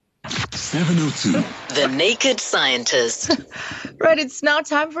702. The Naked Scientist. Right, it's now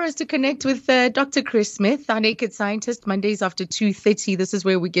time for us to connect with Dr. Chris Smith, our Naked Scientist, Mondays after 2:30. This is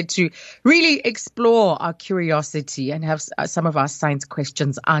where we get to really explore our curiosity and have some of our science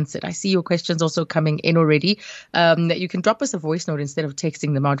questions answered. I see your questions also coming in already. You can drop us a voice note instead of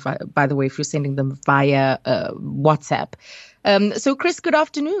texting them out, by the way, if you're sending them via WhatsApp. So, Chris, good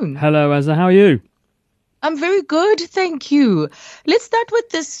afternoon. Hello, Azza. How are you? I'm very good, thank you. Let's start with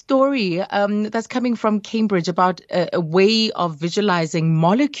this story that's coming from Cambridge about a way of visualizing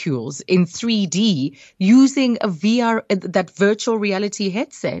molecules in 3D using a VR, that virtual reality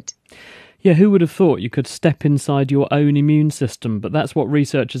headset. Yeah, who would have thought you could step inside your own immune system? But that's what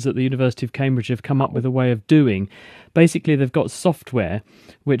researchers at the University of Cambridge have come up with a way of doing. Basically, they've got software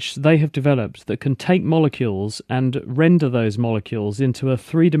which they have developed that can take molecules and render those molecules into a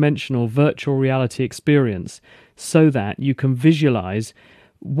three-dimensional virtual reality experience so that you can visualize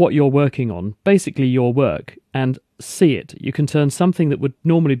what you're working on, basically your work, and see it. You can turn something that would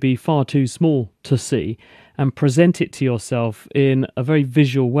normally be far too small to see and present it to yourself in a very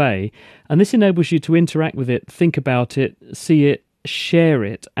visual way. And this enables you to interact with it, think about it, see it, share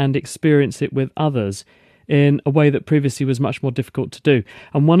it, and experience it with others in a way that previously was much more difficult to do.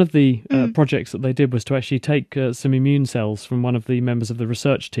 And one of the projects that they did was to actually take some immune cells from one of the members of the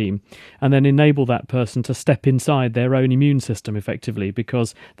research team and then enable that person to step inside their own immune system effectively,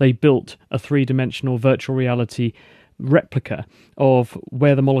 because they built a three-dimensional virtual reality replica of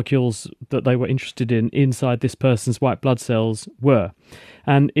where the molecules that they were interested in inside this person's white blood cells were.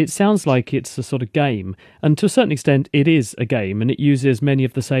 And it sounds like it's a sort of game, and to a certain extent it is a game, and it uses many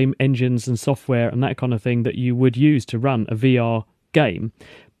of the same engines and software and that kind of thing that you would use to run a VR game.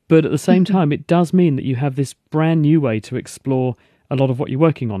 But at the same time, it does mean that you have this brand new way to explore a lot of what you're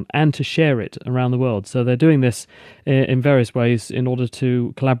working on and to share it around the world. So they're doing this in various ways in order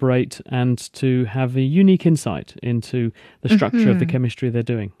to collaborate and to have a unique insight into the structure of the chemistry they're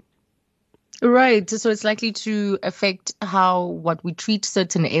doing. Right. So it's likely to affect what we treat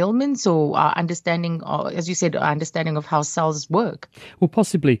certain ailments, or our understanding, or as you said, our understanding of how cells work. Well,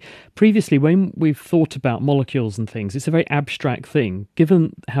 possibly. Previously, when we've thought about molecules and things, it's a very abstract thing.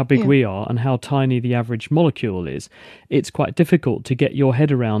 Given how big we are and how tiny the average molecule is, it's quite difficult to get your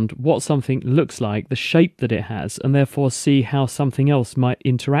head around what something looks like, the shape that it has, and therefore see how something else might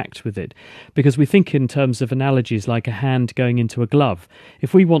interact with it. Because we think in terms of analogies like a hand going into a glove.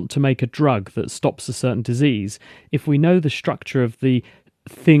 If we want to make a drug that stops a certain disease, if we know the structure of the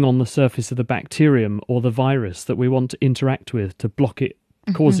thing on the surface of the bacterium or the virus that we want to interact with to block it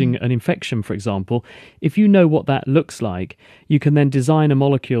causing an infection, for example, if you know what that looks like, you can then design a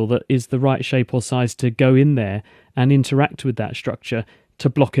molecule that is the right shape or size to go in there and interact with that structure to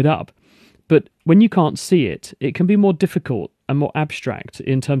block it up. But when you can't see it, it can be more difficult and more abstract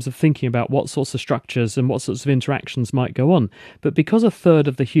in terms of thinking about what sorts of structures and what sorts of interactions might go on. But because a third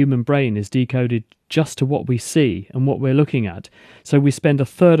of the human brain is decoded just to what we see and what we're looking at, so we spend a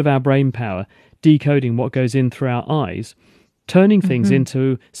third of our brain power decoding what goes in through our eyes, turning things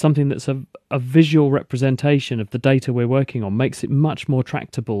into something that's a visual representation of the data we're working on makes it much more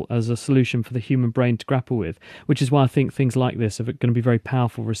tractable as a solution for the human brain to grapple with, which is why I think things like this are going to be very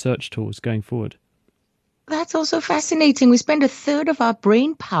powerful research tools going forward. That's also fascinating. We spend a third of our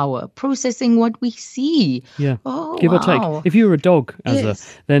brain power processing what we see. Yeah, oh, give or take. If you were a dog,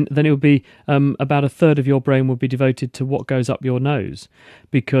 then it would be about a third of your brain would be devoted to what goes up your nose,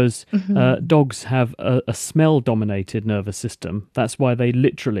 because dogs have a smell-dominated nervous system. That's why they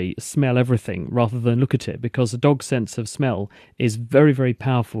literally smell everything rather than look at it, because a dog's sense of smell is very, very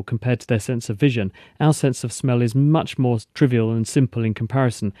powerful compared to their sense of vision. Our sense of smell is much more trivial and simple in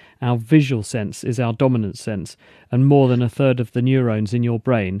comparison. Our visual sense is our dominant sense, and more than a third of the neurons in your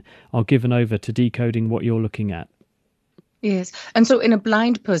brain are given over to decoding what you're looking at. Yes. And so in a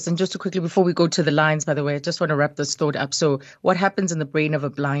blind person, just to quickly, before we go to the lines, by the way, I just want to wrap this thought up. So what happens in the brain of a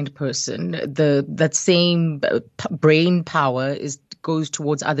blind person, that same brain power goes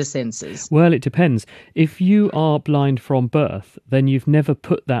towards other senses? Well, it depends. If you are blind from birth, then you've never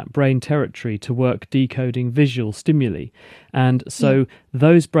put that brain territory to work decoding visual stimuli. And so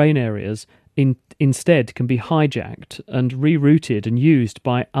those brain areas instead can be hijacked and rerouted and used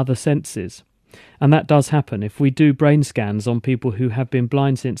by other senses. And that does happen. If we do brain scans on people who have been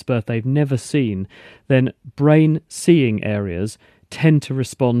blind since birth, they've never seen, then brain seeing areas tend to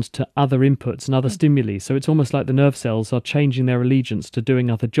respond to other inputs and other stimuli. So it's almost like the nerve cells are changing their allegiance to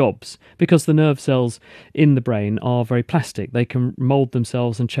doing other jobs, because the nerve cells in the brain are very plastic. They can mold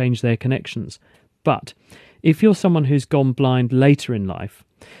themselves and change their connections. But if you're someone who's gone blind later in life,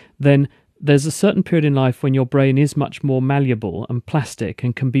 then there's a certain period in life when your brain is much more malleable and plastic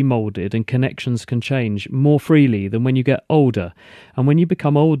and can be moulded and connections can change more freely than when you get older. And when you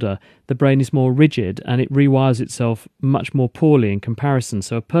become older, the brain is more rigid and it rewires itself much more poorly in comparison.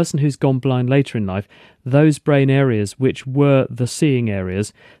 So a person who's gone blind later in life, those brain areas which were the seeing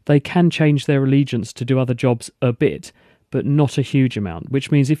areas, they can change their allegiance to do other jobs a bit, but not a huge amount,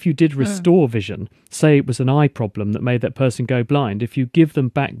 which means if you did restore vision, say it was an eye problem that made that person go blind, if you give them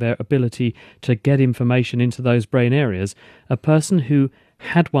back their ability to get information into those brain areas, a person who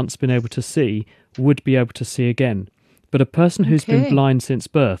had once been able to see would be able to see again. But a person who's been blind since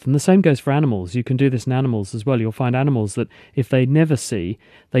birth, and the same goes for animals, you can do this in animals as well, you'll find animals that if they never see,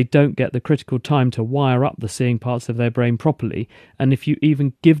 they don't get the critical time to wire up the seeing parts of their brain properly, and if you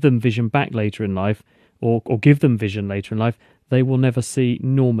even give them vision back later in life, or give them vision later in life, they will never see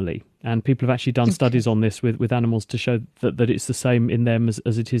normally. And people have actually done studies on this with animals to show that it's the same in them as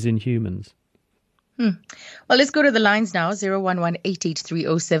it is in humans. Well, let's go to the lines now,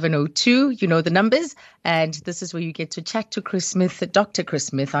 011-883-0702. You know the numbers. And this is where you get to chat to Chris Smith, Dr. Chris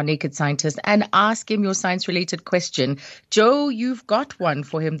Smith, our naked scientist, and ask him your science-related question. Joe, you've got one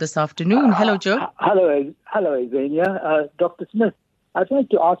for him this afternoon. Hello, Joe. Hello, Azania. Dr. Smith, I'd like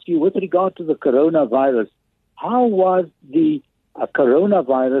to ask you, with regard to the coronavirus, how was the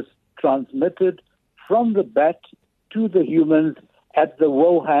coronavirus transmitted from the bat to the humans at the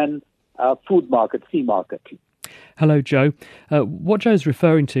Wuhan food market, sea market? Hello, Joe. What Joe's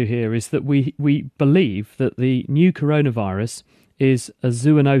referring to here is that we believe that the new coronavirus is a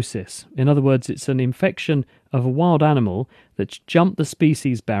zoonosis. In other words, it's an infection of a wild animal that's jumped the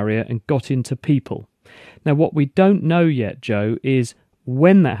species barrier and got into people. Now, what we don't know yet, Joe, is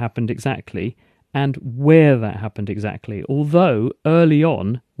when that happened exactly and where that happened exactly. Although early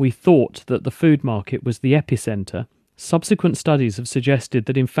on we thought that the food market was the epicenter, subsequent studies have suggested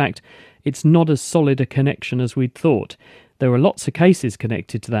that in fact it's not as solid a connection as we'd thought. There were lots of cases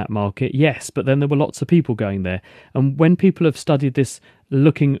connected to that market, yes, but then there were lots of people going there. And when people have studied this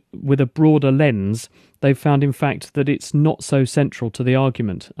looking with a broader lens, they've found in fact that it's not so central to the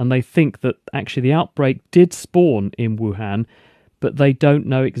argument. And they think that actually the outbreak did spawn in Wuhan, but they don't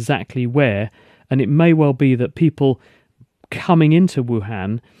know exactly where. And it may well be that people coming into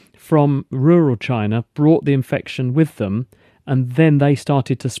Wuhan from rural China brought the infection with them, and then they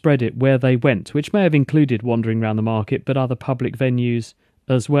started to spread it where they went, which may have included wandering around the market, but other public venues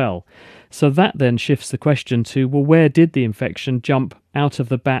as well. So that then shifts the question to, well, where did the infection jump out of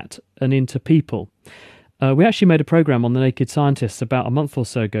the bat and into people? We actually made a programme on The Naked Scientists about a month or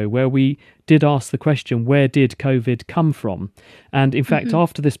so ago where we did ask the question, where did COVID come from? And in fact,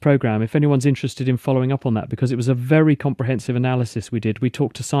 after this programme, if anyone's interested in following up on that, because it was a very comprehensive analysis we did, we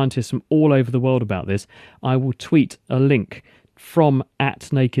talked to scientists from all over the world about this, I will tweet a link from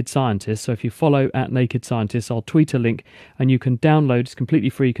 @NakedScientists. So if you follow @NakedScientists, I'll tweet a link and you can download, it's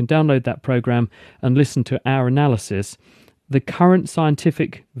completely free, you can download that programme and listen to our analysis. The current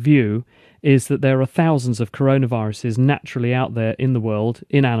scientific view is that there are thousands of coronaviruses naturally out there in the world,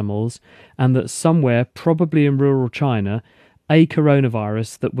 in animals, and that somewhere, probably in rural China, a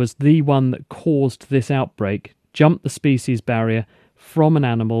coronavirus that was the one that caused this outbreak jumped the species barrier from an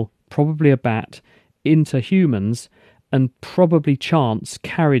animal, probably a bat, into humans, and probably chance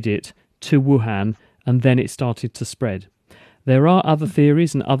carried it to Wuhan, and then it started to spread. There are other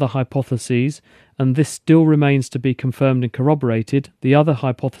theories and other hypotheses, and this still remains to be confirmed and corroborated. The other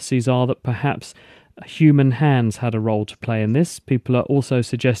hypotheses are that perhaps human hands had a role to play in this. People are also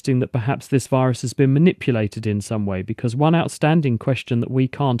suggesting that perhaps this virus has been manipulated in some way, because one outstanding question that we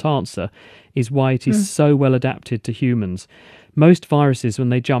can't answer is why it is so well adapted to humans. Most viruses, when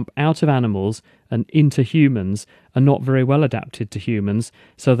they jump out of animals and into humans, are not very well adapted to humans,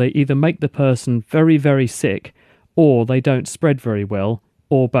 so they either make the person very, very sick, or they don't spread very well,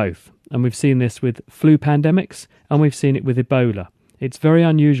 or both. And we've seen this with flu pandemics, and we've seen it with Ebola. It's very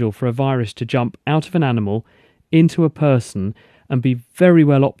unusual for a virus to jump out of an animal into a person and be very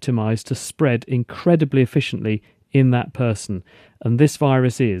well optimized to spread incredibly efficiently in that person. And this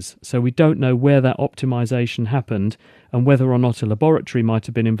virus is. So we don't know where that optimization happened and whether or not a laboratory might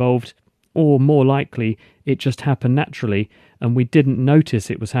have been involved, or more likely it just happened naturally and we didn't notice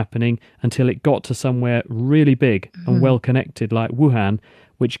it was happening until it got to somewhere really big and well connected like Wuhan,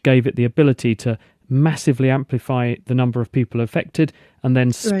 which gave it the ability to massively amplify the number of people affected and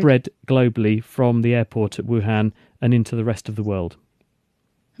then spread globally from the airport at Wuhan and into the rest of the world.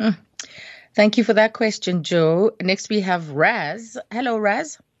 Thank you for that question, Joe. Next we have Raz. Hello,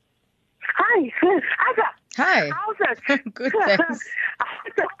 Raz. Hi. Hi. How's it? Good, thanks.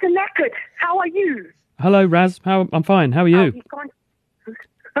 Dr. Naked, how are you? Hello, Raz. I'm fine. How are you?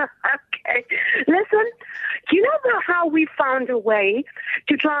 Okay. Okay. Listen, you know how we found a way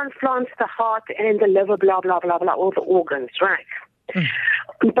to transplant the heart and the liver, blah, blah, blah, blah, all the organs, right?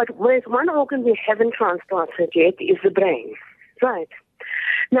 But there's one organ we haven't transplanted yet is the brain, right?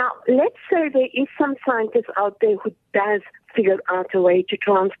 Now, let's say there is some scientist out there who does figure out a way to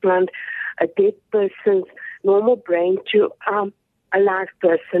transplant a dead person's normal brain to a live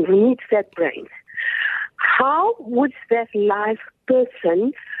person who needs that brain. How would that live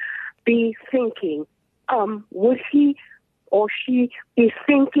person be thinking? Would he or she be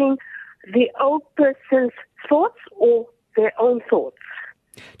thinking the old person's thoughts or their own thoughts?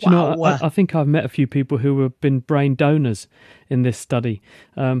 Do you know, I think I've met a few people who have been brain donors in this study.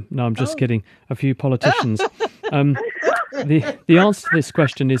 No, I'm just kidding. A few politicians. The answer to this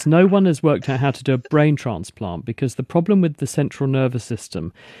question is no one has worked out how to do a brain transplant, because the problem with the central nervous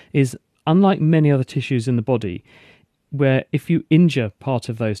system is, unlike many other tissues in the body, where if you injure part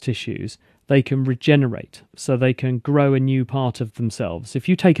of those tissues, they can regenerate, so they can grow a new part of themselves. If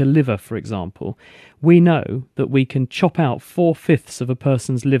you take a liver, for example, we know that we can chop out 4/5 of a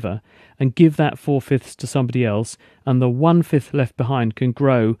person's liver and give that 4/5 to somebody else, and the 1/5 left behind can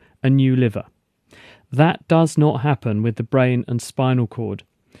grow a new liver. That does not happen with the brain and spinal cord.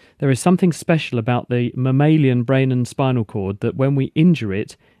 There is something special about the mammalian brain and spinal cord that when we injure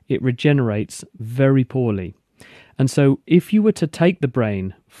it, it regenerates very poorly. And so if you were to take the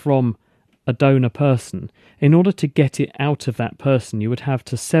brain from a donor person, in order to get it out of that person, you would have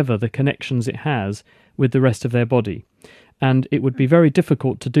to sever the connections it has with the rest of their body. And it would be very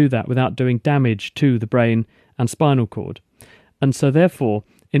difficult to do that without doing damage to the brain and spinal cord. And so therefore,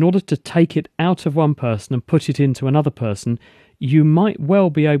 in order to take it out of one person and put it into another person, you might well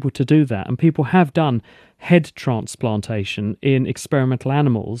be able to do that. And people have done head transplantation in experimental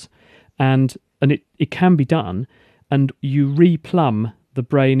animals, and it can be done, and you replumb the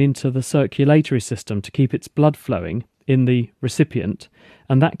brain into the circulatory system to keep its blood flowing in the recipient,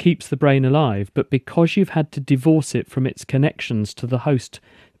 and that keeps the brain alive. But because you've had to divorce it from its connections to the host,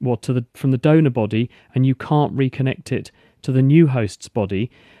 from the donor body, and you can't reconnect it to the new host's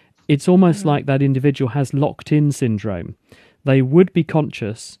body, it's almost like that individual has locked-in syndrome. They would be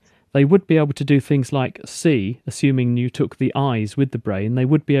conscious, they would be able to do things like see, assuming you took the eyes with the brain. They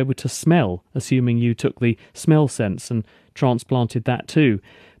would be able to smell, assuming you took the smell sense and transplanted that too.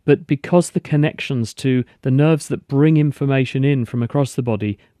 But because the connections to the nerves that bring information in from across the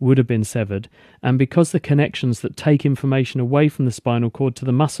body would have been severed, and because the connections that take information away from the spinal cord to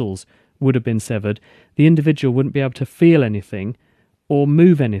the muscles would have been severed, the individual wouldn't be able to feel anything or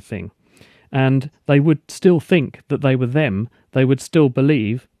move anything. And they would still think that they were them. They would still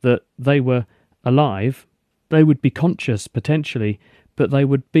believe that they were alive. They would be conscious, potentially, but they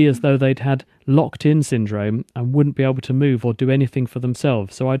would be as though they'd had locked-in syndrome and wouldn't be able to move or do anything for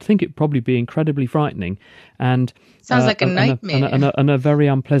themselves. So I'd think it'd probably be incredibly frightening and sounds like a nightmare and a very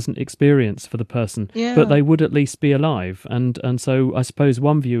unpleasant experience for the person. Yeah. But they would at least be alive. And so I suppose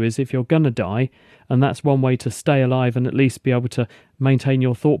one view is, if you're going to die, and that's one way to stay alive and at least be able to maintain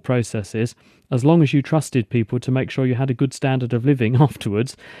your thought processes, as long as you trusted people to make sure you had a good standard of living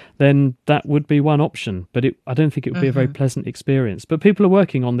afterwards, then that would be one option. But I don't think it would be a very pleasant experience. But people are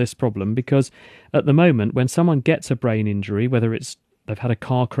working on this problem, because at the moment, when someone gets a brain injury, whether it's they've had a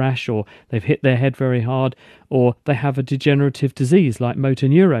car crash, or they've hit their head very hard, or they have a degenerative disease like motor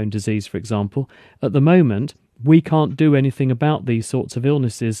neurone disease, for example, at the moment, we can't do anything about these sorts of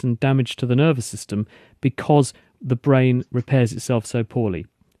illnesses and damage to the nervous system because the brain repairs itself so poorly.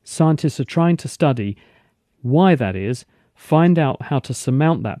 Scientists are trying to study why that is, find out how to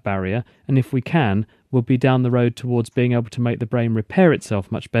surmount that barrier, and if we can, we'll be down the road towards being able to make the brain repair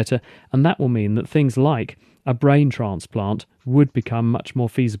itself much better, and that will mean that things like a brain transplant would become much more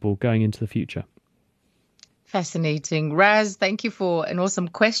feasible going into the future. Fascinating. Raz, thank you for an awesome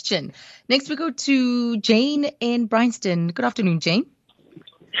question. Next we go to Jane in Bryanston. Good afternoon, Jane.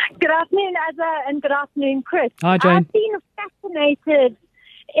 Good afternoon, Azza, and good afternoon, Chris. Hi, Jane. I've been fascinated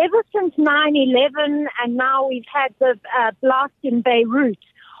ever since 9/11, and now we've had the blast in Beirut.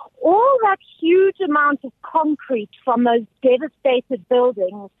 All that huge amount of concrete from those devastated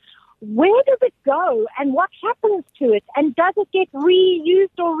buildings, where does it go, and what happens to it, and does it get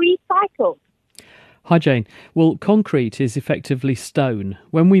reused or recycled? Hi, Jane. Well, concrete is effectively stone.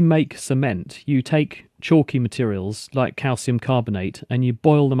 When we make cement, you take chalky materials like calcium carbonate and you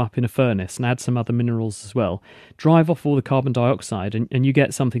boil them up in a furnace and add some other minerals as well, drive off all the carbon dioxide, and you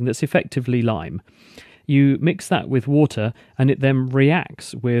get something that's effectively lime. You mix that with water and it then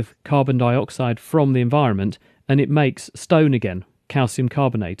reacts with carbon dioxide from the environment and it makes stone again, calcium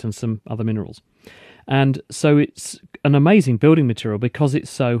carbonate and some other minerals. And so it's an amazing building material because it's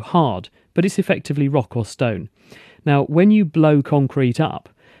so hard, but it's effectively rock or stone. Now, when you blow concrete up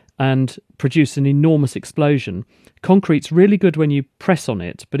and produce an enormous explosion, concrete's really good when you press on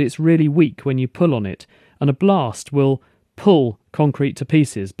it, but it's really weak when you pull on it. And a blast will pull concrete to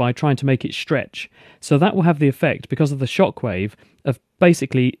pieces by trying to make it stretch. So that will have the effect, because of the shock wave, of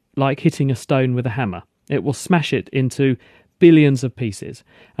basically like hitting a stone with a hammer. It will smash it into billions of pieces.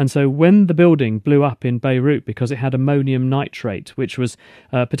 And so when the building blew up in Beirut, because it had ammonium nitrate, which was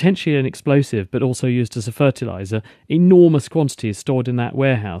potentially an explosive but also used as a fertilizer, enormous quantities stored in that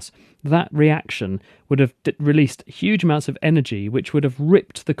warehouse, that reaction would have released huge amounts of energy, which would have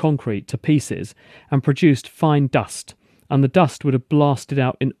ripped the concrete to pieces and produced fine dust. And the dust would have blasted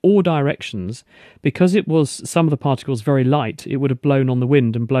out in all directions. Because it was some of the particles very light, it would have blown on the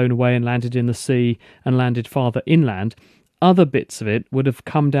wind and blown away and landed in the sea and landed farther inland. Other bits of it would have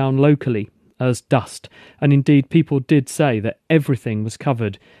come down locally as dust. And indeed, people did say that everything was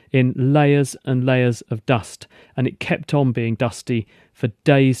covered in layers and layers of dust. And it kept on being dusty for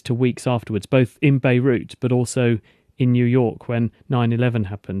days to weeks afterwards, both in Beirut but also in New York when 9/11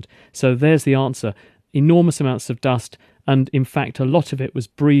 happened. So there's the answer. Enormous amounts of dust. And in fact, a lot of it was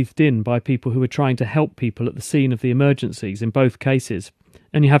breathed in by people who were trying to help people at the scene of the emergencies in both cases.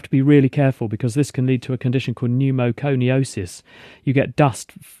 And you have to be really careful, because this can lead to a condition called pneumoconiosis. You get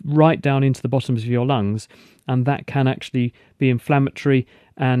dust right down into the bottoms of your lungs, and that can actually be inflammatory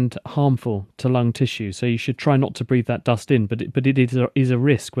and harmful to lung tissue. So you should try not to breathe that dust in, but it is a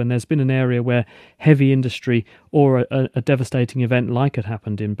risk when there's been an area where heavy industry or a devastating event like it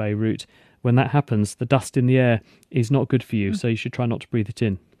happened in Beirut. When that happens, the dust in the air is not good for you, so you should try not to breathe it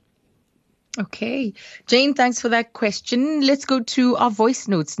in. Okay. Jane, thanks for that question. Let's go to our voice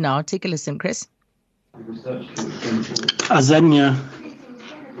notes now. Take a listen, Chris. Azania,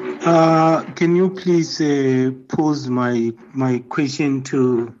 can you please pose my question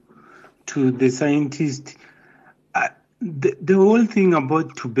to the scientist? The whole thing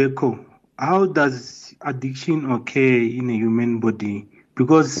about tobacco, how does addiction occur in a human body?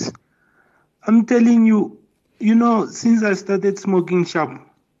 Because I'm telling you, since I started smoking sharp,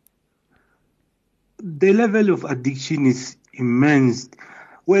 the level of addiction is immense.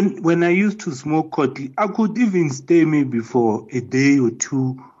 When I used to smoke cotton, I could even stay maybe for a day or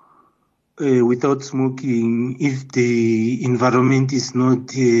two without smoking if the environment is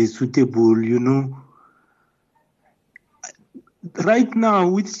not suitable, Right now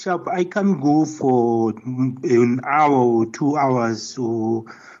with sharp, I can go for an hour or 2 hours. So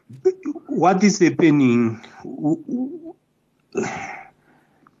what is happening?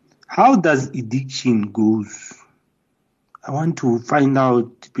 How does addiction goes? I want to find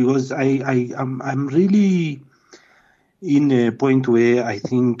out, because I'm really in a point where I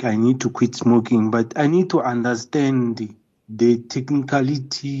think I need to quit smoking, but I need to understand the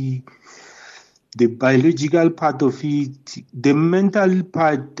technicality, the biological part of it, the mental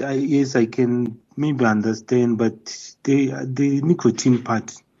part. Yes, I can maybe understand, but the nicotine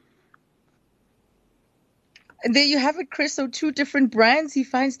part. There you have it, Chris. So 2 different brands. He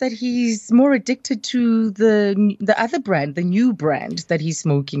finds that he's more addicted to the other brand, the new brand that he's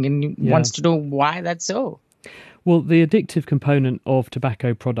smoking, and wants to know why that's so. Well, the addictive component of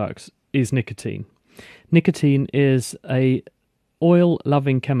tobacco products is nicotine. Nicotine is a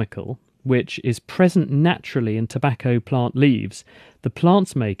oil-loving chemical which is present naturally in tobacco plant leaves. The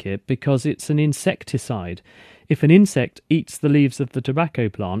plants make it because it's an insecticide. If an insect eats the leaves of the tobacco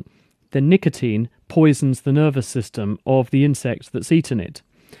plant, then nicotine poisons the nervous system of the insect that's eaten it.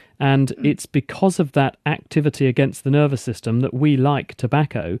 And it's because of that activity against the nervous system that we like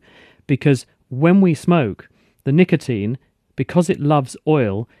tobacco, because when we smoke, the nicotine, because it loves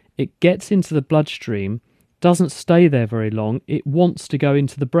oil, it gets into the bloodstream, doesn't stay there very long. It wants to go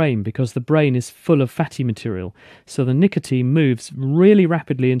into the brain because the brain is full of fatty material. So the nicotine moves really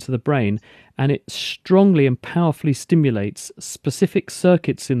rapidly into the brain, and it strongly and powerfully stimulates specific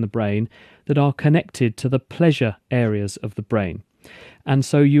circuits in the brain that are connected to the pleasure areas of the brain. And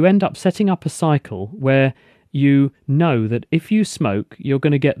so you end up setting up a cycle where you know that if you smoke, you're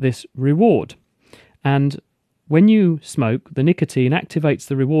going to get this reward. And when you smoke, the nicotine activates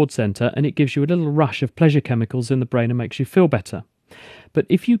the reward center, and it gives you a little rush of pleasure chemicals in the brain and makes you feel better. But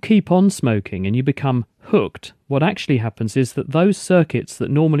if you keep on smoking and you become hooked, what actually happens is that those circuits that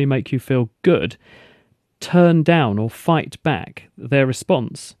normally make you feel good turn down or fight back their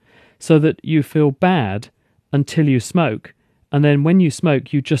response, so that you feel bad until you smoke. And then when you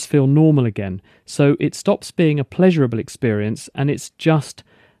smoke, you just feel normal again. So it stops being a pleasurable experience, and it's just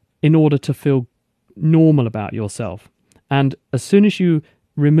in order to feel normal about yourself. And as soon as you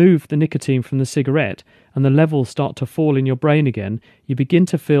remove the nicotine from the cigarette and the levels start to fall in your brain again, you begin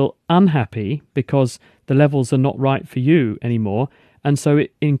to feel unhappy because the levels are not right for you anymore. And so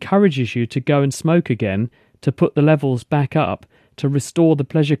it encourages you to go and smoke again, to put the levels back up, to restore the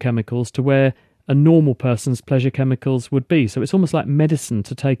pleasure chemicals to where a normal person's pleasure chemicals would be. So it's almost like medicine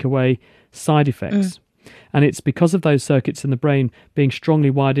to take away side effects. And it's because of those circuits in the brain being strongly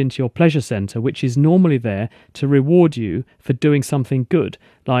wired into your pleasure center, which is normally there to reward you for doing something good,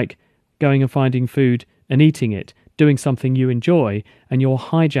 like going and finding food and eating it, doing something you enjoy, and you're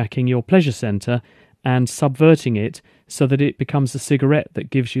hijacking your pleasure center and subverting it so that it becomes a cigarette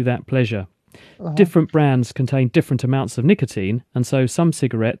that gives you that pleasure. Different brands contain different amounts of nicotine, and so some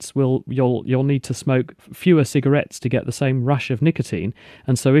cigarettes you'll need to smoke fewer cigarettes to get the same rush of nicotine.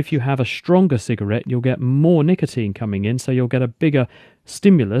 And so if you have a stronger cigarette, you'll get more nicotine coming in, so you'll get a bigger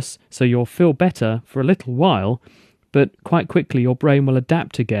stimulus, so you'll feel better for a little while, but quite quickly your brain will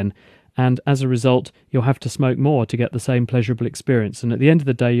adapt again. And as a result, you'll have to smoke more to get the same pleasurable experience. And at the end of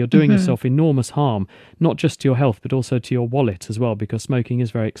the day, you're doing yourself enormous harm, not just to your health, but also to your wallet as well, because smoking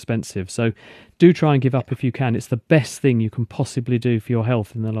is very expensive. So do try and give up if you can. It's the best thing you can possibly do for your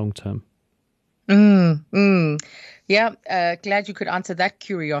health in the long term. Yeah, glad you could answer that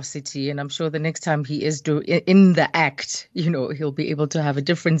curiosity. And I'm sure the next time he is in the act, he'll be able to have a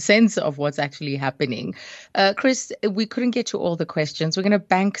different sense of what's actually happening. Chris, we couldn't get to all the questions. We're going to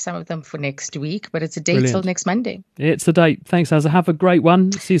bank some of them for next week, but it's a date till next Monday. It's a date. Thanks, Azza. Have a great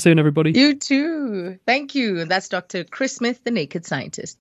one. See you soon, everybody. You too. Thank you. And that's Dr. Chris Smith, the Naked Scientist.